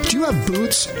Repair. Do you have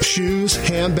boots, shoes,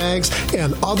 handbags,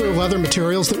 and other leather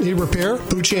materials that need repair?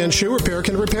 Buchan Shoe Repair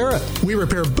can repair it. We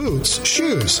repair boots,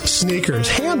 shoes, sneakers,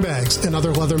 handbags, and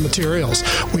other leather materials.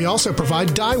 We also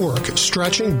provide dye work,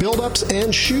 stretching, build-ups,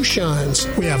 and shoe shines.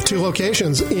 We have 2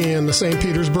 locations in the St.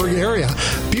 Petersburg area.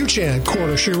 Buchan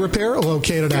Corner Shoe Repair,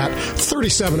 located at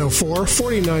 3704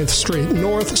 49th Street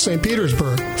North, St.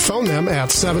 Petersburg. Phone them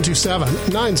at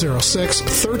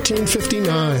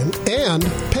 727-906-1359. And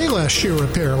Payless Shoe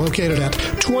Repair, located at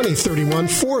 2031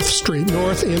 4th Street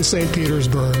North in St.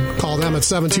 Petersburg. Call them at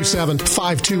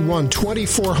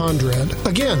 727-521-2400.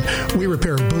 Again, we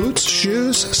repair boots,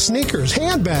 shoes, sneakers,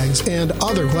 handbags, and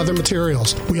other leather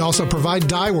materials. We also provide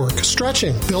dye work,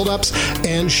 stretching, build-ups,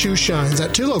 and shoe shines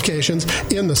at 2 locations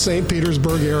in the St.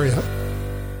 Petersburg area.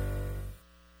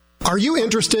 Are you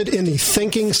interested in the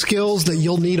thinking skills that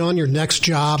you'll need on your next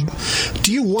job?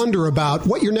 Do you wonder about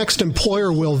what your next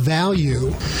employer will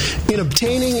value? In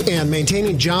obtaining and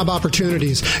maintaining job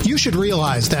opportunities, you should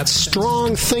realize that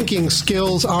strong thinking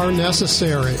skills are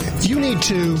necessary. You need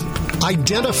to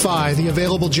identify the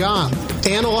available job,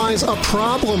 analyze a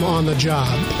problem on the job,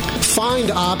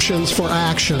 find options for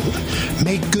action,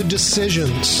 make good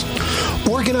decisions,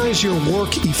 organize your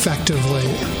work effectively,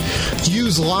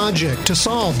 use logic to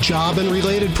solve job and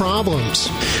related problems,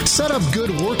 set up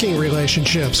good working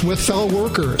relationships with fellow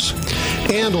workers,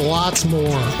 and lots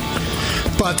more.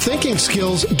 But thinking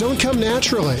skills don't come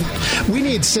naturally. We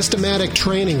need systematic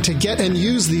training to get and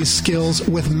use these skills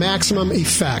with maximum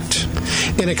effect.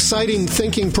 An exciting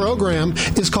thinking program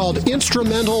is called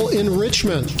Instrumental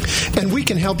Enrichment, and we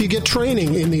can help you get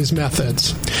training in these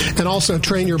methods and also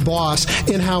train your boss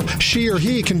in how she or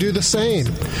he can do the same.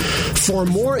 For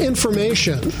more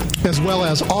information, as well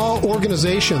as all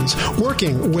organizations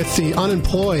working with the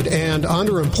unemployed and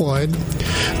underemployed,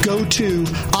 go to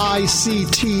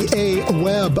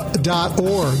ictaweb.org.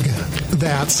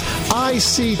 That's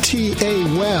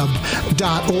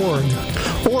ictaweb.org.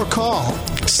 Or call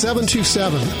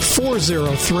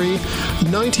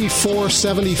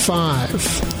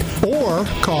 727-403-9475. Or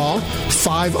call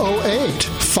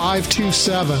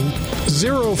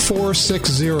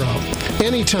 508-527-0460.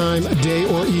 Anytime, day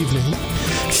or evening.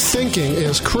 Thinking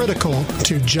is critical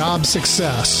to job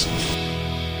success.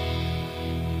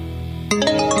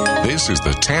 This is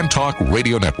the Tan Talk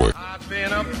Radio Network. I've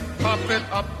been a puppet,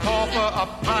 a pauper, a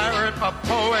pirate, a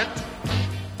poet,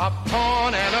 a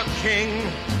pawn and a king.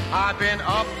 I've been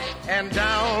up and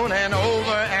down and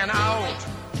over and out.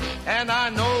 And I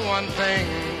know one thing.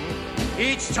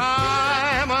 Each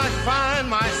time I find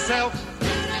myself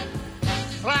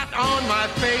flat on my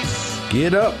face,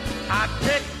 Get up. I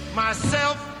pick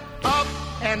myself up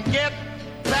and get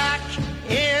back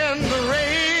in the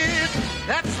race.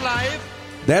 That's life.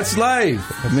 That's life.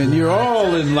 I mean, you're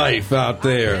all in life out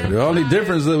there. The only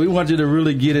difference is that we want you to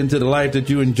really get into the life that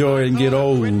you enjoy and get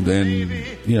old and,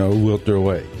 wilter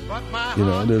away.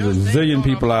 There's a zillion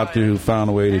people out there who found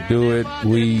a way to do it.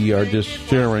 We are just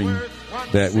sharing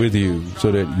that with you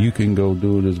so that you can go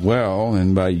do it as well.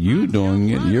 And by you doing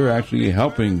it, you're actually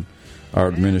helping our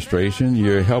administration.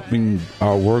 You're helping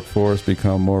our workforce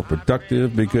become more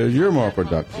productive because you're more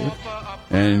productive.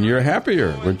 And you're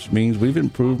happier, which means we've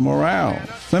improved morale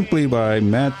simply by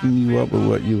matching you up with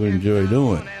what you enjoy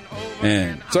doing.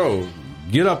 And so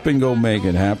get up and go make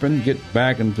it happen. Get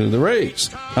back into the race.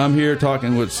 I'm here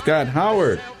talking with Scott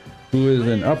Howard, who is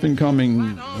an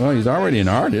up-and-coming, he's already an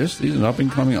artist. He's an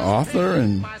up-and-coming author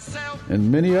and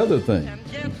many other things.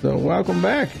 So welcome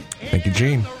back. Thank you,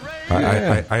 Gene.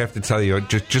 Yeah. I have to tell you,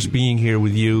 just being here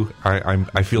with you,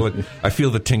 I feel it. I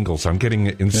feel the tingles. I'm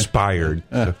getting inspired.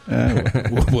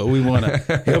 Well, we want to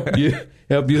help you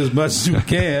as much as we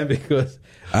can because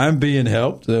I'm being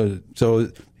helped. So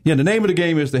the name of the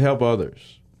game is to help others.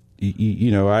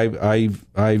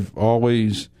 I've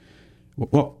always.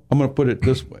 Well, I'm going to put it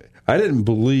this way. I didn't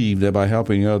believe that by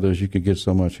helping others you could get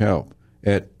so much help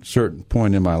at a certain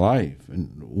point in my life,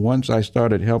 and once I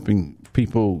started helping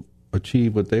people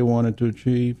achieve what they wanted to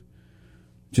achieve,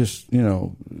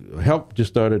 help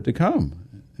just started to come.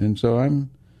 And so I'm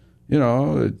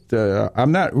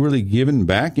not really giving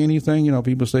back anything.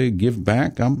 People say give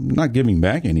back. I'm not giving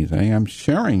back anything. I'm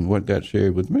sharing what got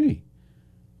shared with me.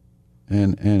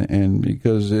 And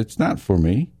because it's not for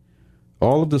me.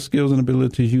 All of the skills and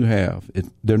abilities you have,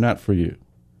 they're not for you.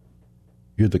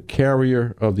 You're the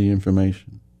carrier of the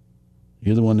information.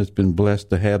 You're the one that's been blessed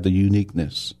to have the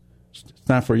uniqueness. It's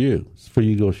not for you. It's for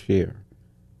you to go share.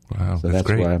 Wow, so that's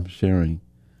great. Why I'm sharing.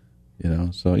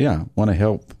 So yeah, I want to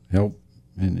help,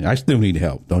 and I still need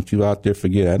help. Don't you out there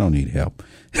forget I don't need help.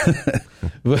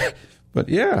 but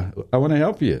yeah, I want to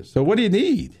help you. So what do you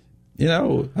need?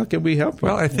 How can we help you?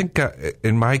 Well, I think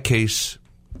in my case,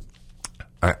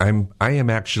 I am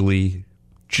actually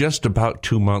just about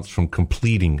 2 months from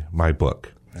completing my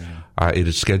book. It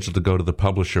is scheduled to go to the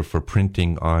publisher for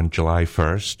printing on July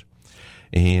 1st.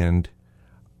 And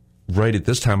right at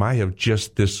this time, I have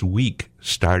just this week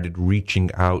started reaching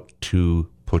out to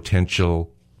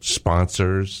potential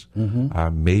sponsors,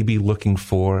 maybe looking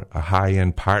for a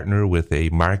high-end partner with a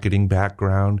marketing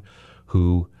background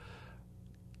who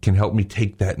can help me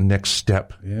take that next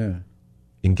step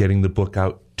in getting the book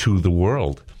out to the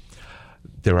world.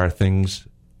 There are things,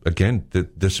 again,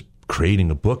 that this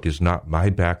creating a book is not my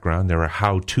background. There are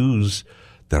how-tos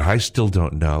that I still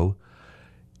don't know,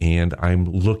 and I'm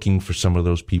looking for some of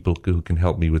those people who can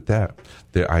help me with that.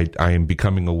 I am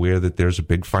becoming aware that there's a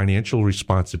big financial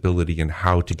responsibility in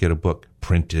how to get a book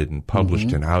printed and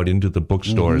published and out into the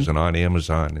bookstores and on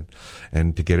Amazon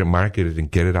and to get it marketed and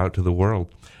get it out to the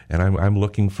world. And I'm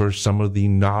looking for some of the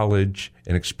knowledge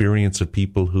and experience of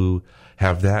people who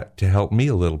have that to help me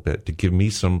a little bit, to give me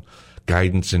some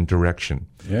guidance and direction.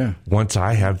 Yeah. Once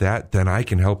I have that, then I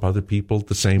can help other people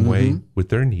the same way with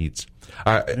their needs.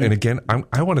 And again,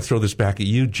 I want to throw this back at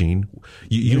you, Gene.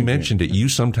 You mentioned it. You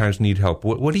sometimes need help.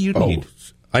 What do you need?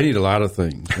 I need a lot of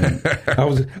things. And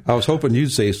I was hoping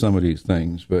you'd say some of these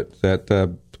things, but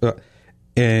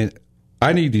and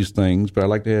I need these things, but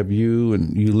I'd like to have you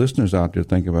and you listeners out there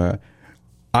think about it.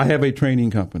 I have a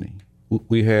training company.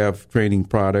 We have training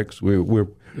products. We're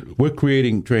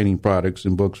creating training products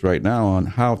and books right now on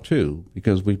how to,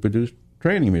 because we produce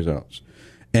training results.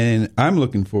 And I'm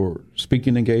looking for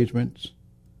speaking engagements.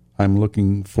 I'm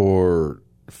looking for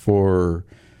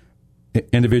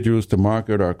individuals to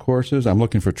market our courses. I'm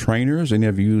looking for trainers, any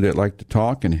of you that like to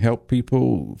talk and help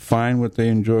people find what they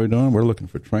enjoy doing. We're looking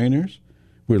for trainers.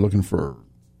 We're looking for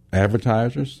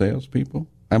advertisers, salespeople.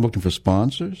 I'm looking for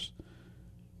sponsors.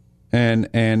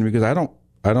 And because I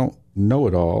don't know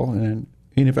it all, and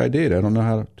even if I did, I don't know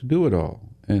how to do it all.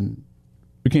 And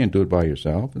you can't do it by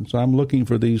yourself. And so I'm looking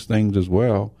for these things as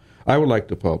well. I would like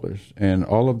to publish, and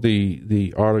all of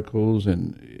the articles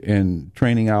and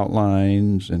training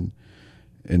outlines and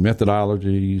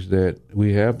methodologies that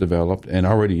we have developed and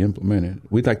already implemented,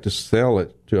 we'd like to sell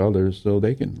it to others so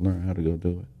they can learn how to go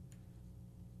do it.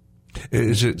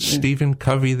 Is it Stephen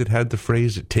Covey that had the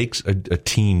phrase, it takes a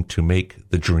team to make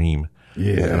the dream?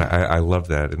 Yeah. And I love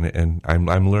that. And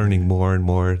I'm learning more and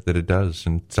more that it does.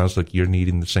 And it sounds like you're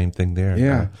needing the same thing there.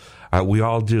 Yeah. We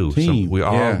all do. Team. We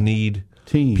all need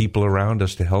team. People around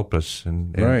us to help us.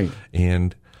 And right.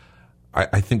 And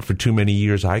I think for too many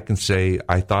years I can say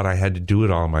I thought I had to do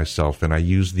it all myself. And I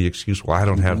used the excuse, well, I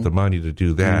don't have the money to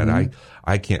do that.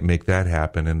 I can't make that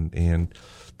happen. And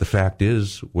the fact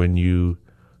is, when you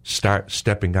start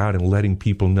stepping out and letting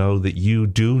people know that you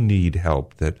do need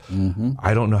help, that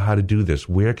I don't know how to do this.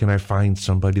 Where can I find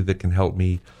somebody that can help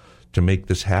me to make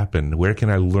this happen? Where can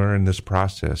I learn this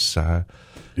process?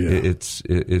 It's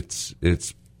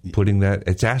putting that,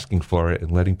 it's asking for it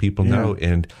and letting people know.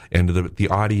 And the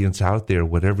audience out there,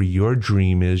 whatever your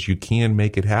dream is, you can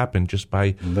make it happen just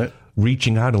by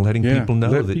reaching out and letting people know.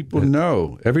 Let people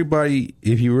know. Everybody,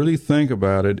 if you really think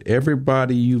about it,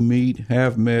 everybody you meet,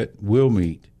 have met, will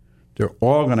meet, they're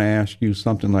all going to ask you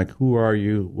something like, who are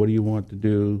you? What do you want to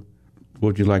do? What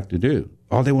would you like to do?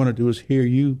 All they want to do is hear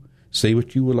you say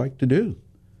what you would like to do.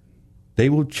 They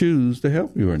will choose to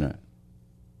help you or not.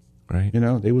 Right. You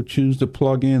know, they will choose to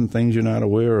plug in things you're not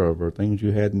aware of, or things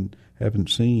you haven't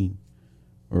seen,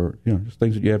 or, you know, just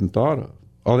things that you haven't thought of.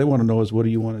 All they want to know is, what do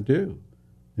you want to do?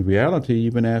 In reality,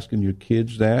 you've been asking your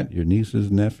kids that, your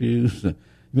nieces, nephews, you've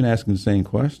been asking the same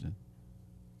question.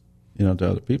 You know,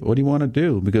 to other people, what do you want to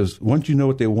do? Because once you know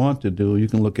what they want to do, you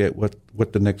can look at what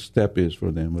the next step is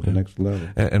for them, what the next level.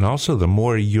 And also, the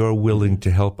more you're willing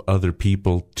to help other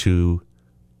people to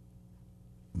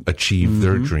achieve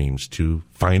their dreams, to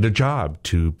find a job,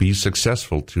 to be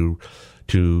successful, to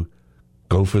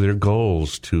go for their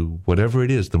goals, to whatever it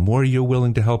is, the more you're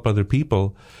willing to help other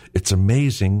people, it's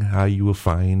amazing how you will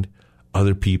find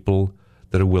other people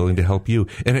that are willing to help you.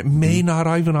 And it may not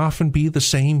even often be the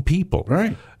same people.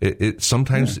 Right.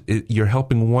 Sometimes you're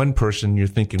helping one person, you're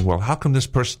thinking, well, how come this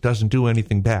person doesn't do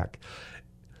anything back?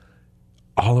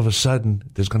 All of a sudden,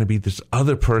 there's going to be this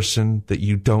other person that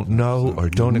you don't know or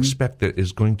don't expect that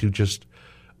is going to just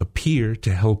appear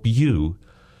to help you,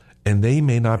 and they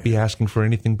may not be asking for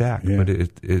anything back. But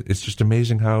it's just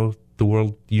amazing how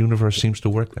the universe seems to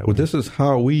work that way. Well, this is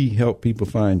how we help people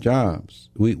find jobs.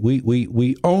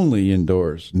 We only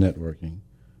endorse networking.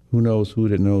 Who knows who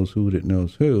that knows who that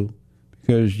knows who?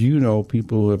 Because you know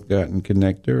people who have gotten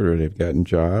connected, or they've gotten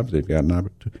jobs, they've gotten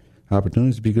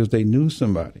opportunities because they knew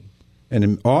somebody.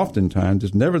 And oftentimes,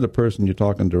 it's never the person you're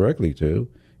talking directly to.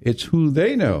 It's who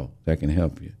they know that can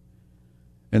help you.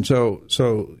 And so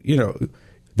you know,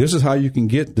 this is how you can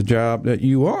get the job that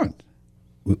you want.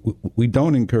 We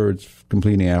don't encourage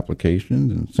completing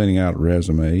applications and sending out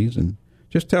resumes, and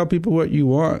just tell people what you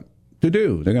want to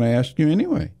do. They're going to ask you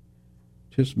anyway.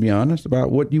 Just be honest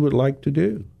about what you would like to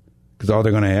do. Because all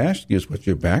they're going to ask you is what's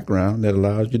your background that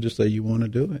allows you to say you want to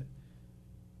do it.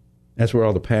 That's where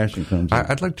all the passion comes in.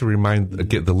 I'd like to remind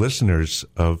the listeners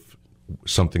of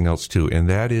something else, too, and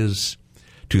that is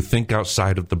to think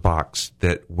outside of the box,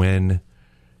 that when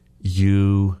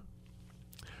you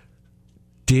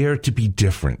dare to be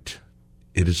different,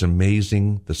 it is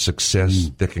amazing the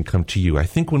success that can come to you. I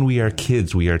think when we are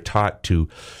kids, we are taught to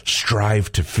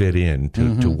strive to fit in,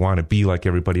 to want to be like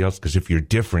everybody else, because if you're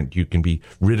different, you can be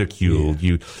ridiculed.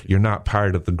 Yeah. You're not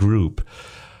part of the group.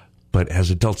 But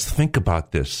as adults, think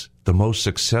about this. The most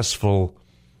successful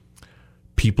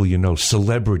people you know,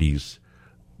 celebrities,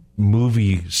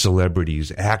 movie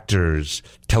celebrities, actors,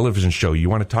 television show. You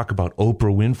want to talk about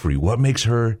Oprah Winfrey. What makes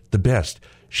her the best?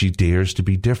 She dares to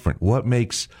be different. What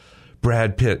makes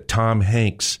Brad Pitt, Tom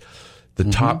Hanks, the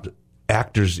top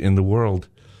actors in the world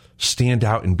stand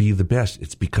out and be the best?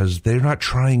 It's because they're not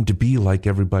trying to be like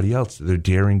everybody else. They're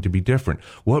daring to be different.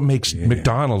 What makes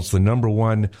McDonald's the number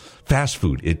one fast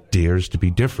food? It dares to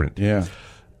be different. Yeah.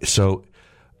 So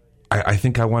I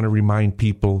think I want to remind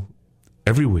people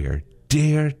everywhere,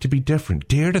 dare to be different.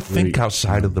 Dare to think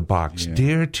outside of the box. Yeah.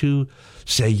 Dare to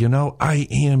say, I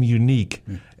am unique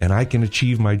and I can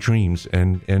achieve my dreams,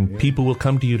 and people will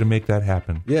come to you to make that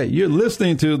happen. Yeah, you're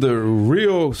listening to the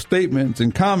real statements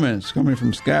and comments coming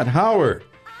from Scott Howard,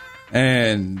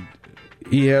 and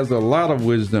he has a lot of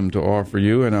wisdom to offer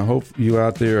you, and I hope you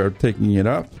out there are taking it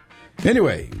up.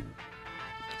 Anyway,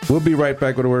 we'll be right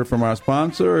back with a word from our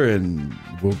sponsor, and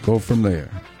we'll go from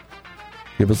there.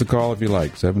 Give us a call if you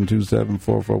like,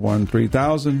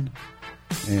 727-441-3000,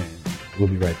 and we'll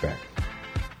be right back.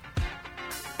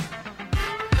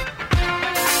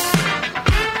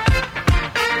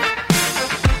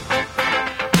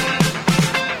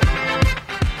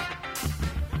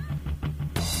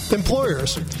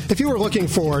 Employers, if you are looking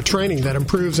for training that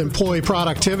improves employee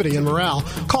productivity and morale,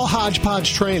 call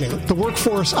Hodgepodge Training, the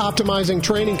workforce optimizing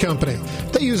training company.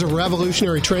 They use a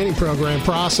revolutionary training program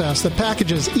process that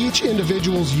packages each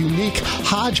individual's unique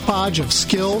hodgepodge of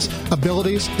skills,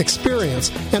 abilities,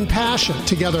 experience, and passion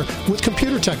together with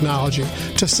computer technology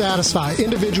to satisfy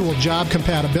individual job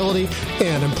compatibility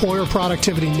and employer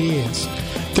productivity needs.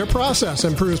 Their process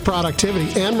improves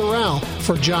productivity and morale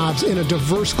for jobs in a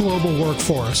diverse global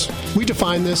workforce. We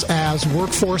define this as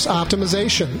workforce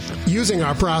optimization. Using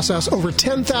our process, over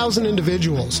 10,000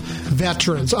 individuals,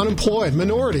 veterans, unemployed,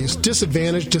 minorities,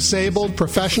 disadvantaged, disabled,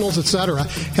 professionals, etc.,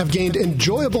 have gained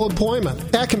enjoyable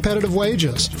employment at competitive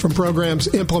wages from programs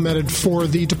implemented for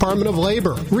the Department of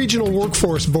Labor, Regional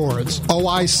Workforce Boards,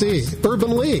 OIC,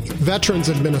 Urban League, Veterans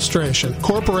Administration,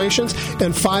 corporations,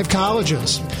 and 5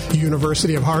 colleges: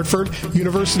 University of Hartford,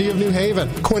 University of New Haven,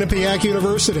 Quinnipiac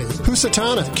University,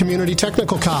 Housatonic Community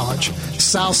Technical College,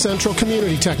 South Central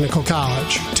Community Technical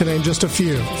College, to name just a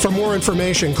few. For more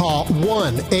information, call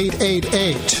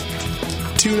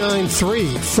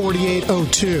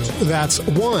 1-888-293-4802. That's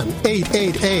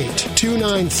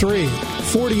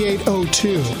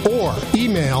 1-888-293-4802. Or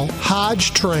email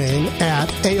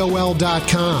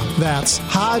hodgetrain@aol.com. That's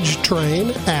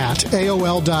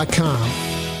hodgetrain@aol.com.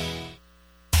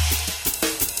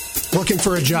 Looking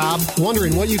for a job?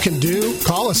 Wondering what you can do?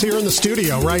 Call us here in the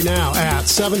studio right now at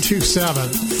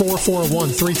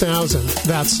 727-441-3000.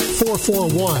 That's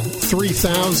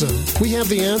 441-3000. We have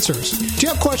the answers. Do you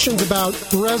have questions about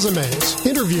resumes,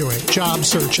 interviewing, job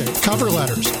searching, cover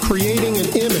letters, creating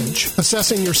an image,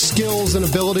 assessing your skills and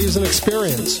abilities and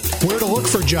experience, where to look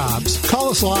for jobs?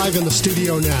 Call us live in the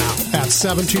studio now at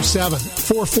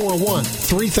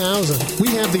 727-441-3000. We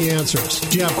have the answers.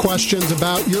 Do you have questions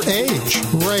about your age,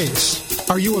 race?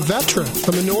 Are you a veteran,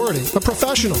 a minority, a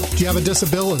professional? Do you have a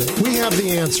disability? We have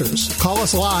the answers. Call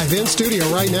us live in studio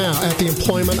right now at the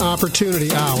Employment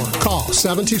Opportunity Hour. Call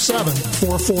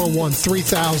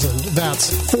 727-441-3000. That's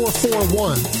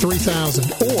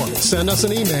 441-3000. Or send us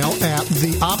an email at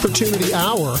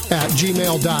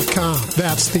theopportunityhour@gmail.com.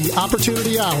 That's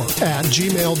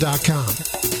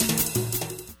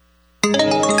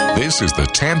theopportunityhour@gmail.com. This is the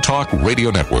Tan Talk Radio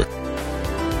Network.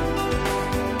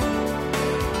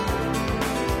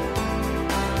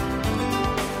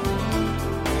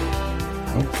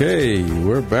 Okay,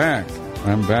 we're back.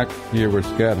 I'm back here with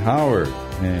Scott Howard,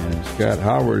 and Scott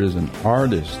Howard is an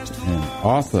artist and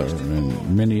author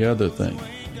and many other things.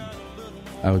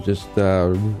 I was just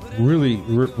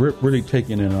really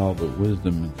taking in all the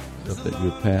wisdom and stuff that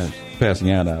you're passing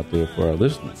out there for our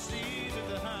listeners.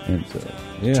 And so,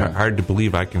 yeah. It's hard to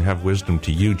believe I can have wisdom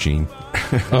to you, Gene.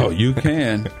 Oh, you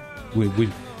can. We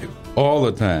all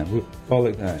the time.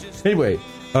 Anyway.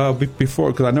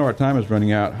 Before, because I know our time is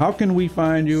running out, how can we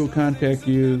find you, contact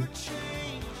you?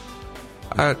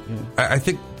 I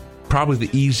think probably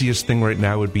the easiest thing right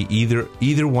now would be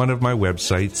either one of my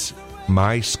websites.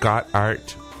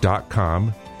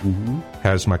 MyScottArt.com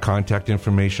has my contact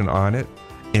information on it,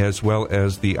 as well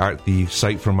as the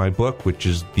site for my book, which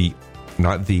is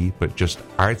just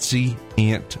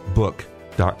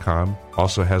artsyantbook.com.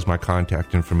 Also has my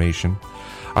contact information.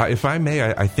 If I may,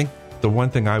 I think the one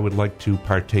thing I would like to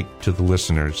partake to the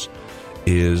listeners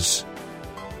is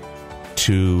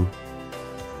to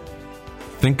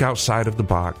think outside of the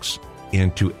box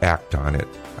and to act on it.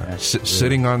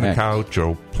 Sitting on the couch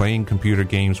or playing computer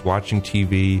games, watching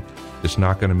TV is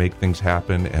not going to make things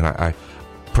happen. And I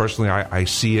personally, I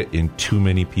see it in too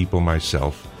many people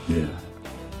myself. Yeah.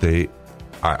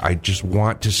 I just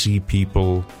want to see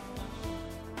people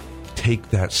take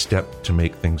that step to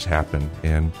make things happen.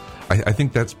 And I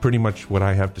think that's pretty much what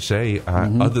I have to say.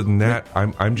 Other than that,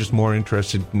 I'm just more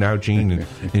interested now, Gene,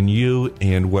 in you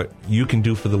and what you can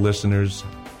do for the listeners.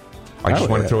 I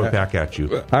just want to throw it back at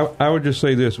you. I would just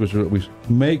say this, which is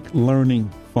make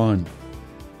learning fun.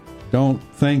 Don't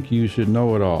think you should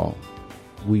know it all.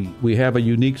 We have a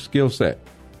unique skill set.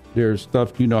 There's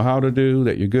stuff you know how to do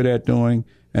that you're good at doing,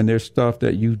 and there's stuff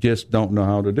that you just don't know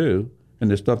how to do, and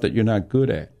there's stuff that you're not good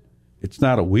at. It's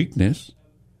not a weakness.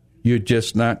 You're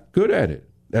just not good at it.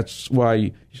 That's why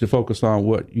you should focus on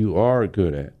what you are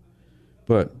good at.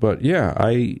 But yeah,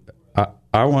 I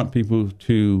want people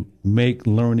to make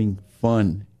learning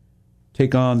fun.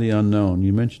 Take on the unknown.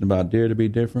 You mentioned about dare to be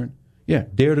different. Yeah,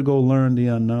 dare to go learn the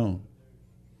unknown.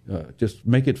 Just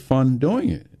make it fun doing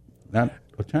it, not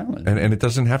a challenge. And it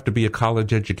doesn't have to be a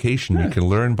college education. Yeah. You can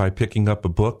learn by picking up a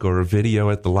book or a video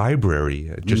at the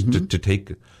library. Just to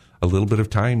take a little bit of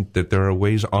time. That there are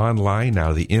ways online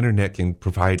now. The internet can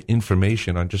provide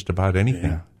information on just about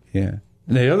anything. Yeah.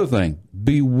 And the other thing,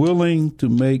 be willing to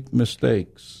make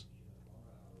mistakes.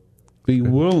 Be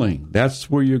willing. That's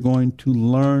where you're going to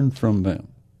learn from them.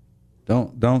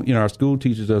 Don't our school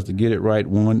teaches us to get it right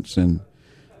once and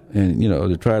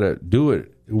to try to do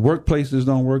it. Workplaces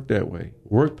don't work that way.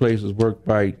 Workplaces work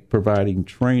by providing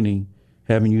training,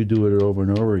 having you do it over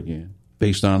and over again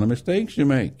based on the mistakes you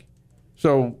make.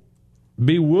 So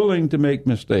be willing to make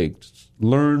mistakes.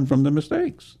 Learn from the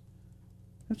mistakes.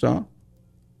 That's all.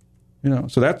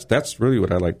 So that's really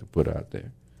what I like to put out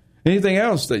there. Anything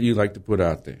else that you like to put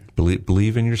out there?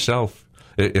 Believe in yourself.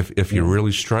 If you're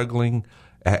really struggling,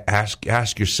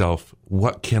 ask yourself,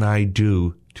 what can I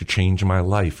do to change my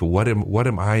life? What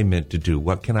am I meant to do?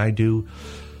 What can I do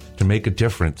to make a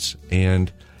difference?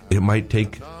 And it might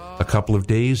take a couple of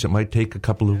days, it might take a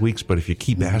couple of weeks, but if you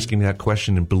keep asking that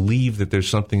question and believe that there's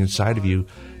something inside of you,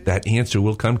 that answer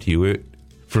will come to you.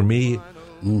 For me,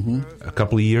 a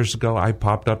couple of years ago, I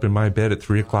popped up in my bed at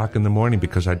 3 o'clock in the morning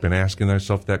because I'd been asking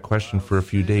myself that question for a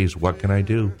few days. What can I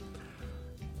do?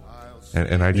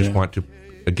 And I just want to,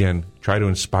 again, try to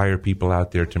inspire people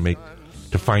out there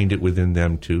to find it within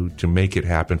them to make it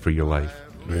happen for your life.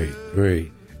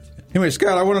 Great. Anyway,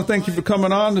 Scott, I want to thank you for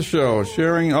coming on the show,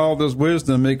 sharing all this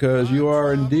wisdom, because you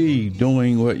are indeed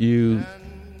doing what you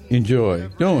enjoy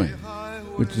doing,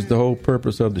 which is the whole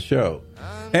purpose of the show.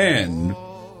 And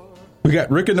we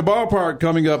got Rick in the Ballpark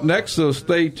coming up next, so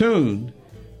stay tuned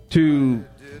to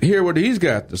hear what he's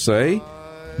got to say.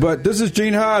 But this is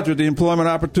Gene Hodge with the Employment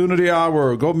Opportunity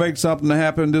Hour. Go make something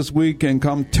happen this week and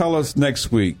come tell us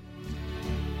next week.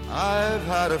 I've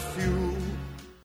had a few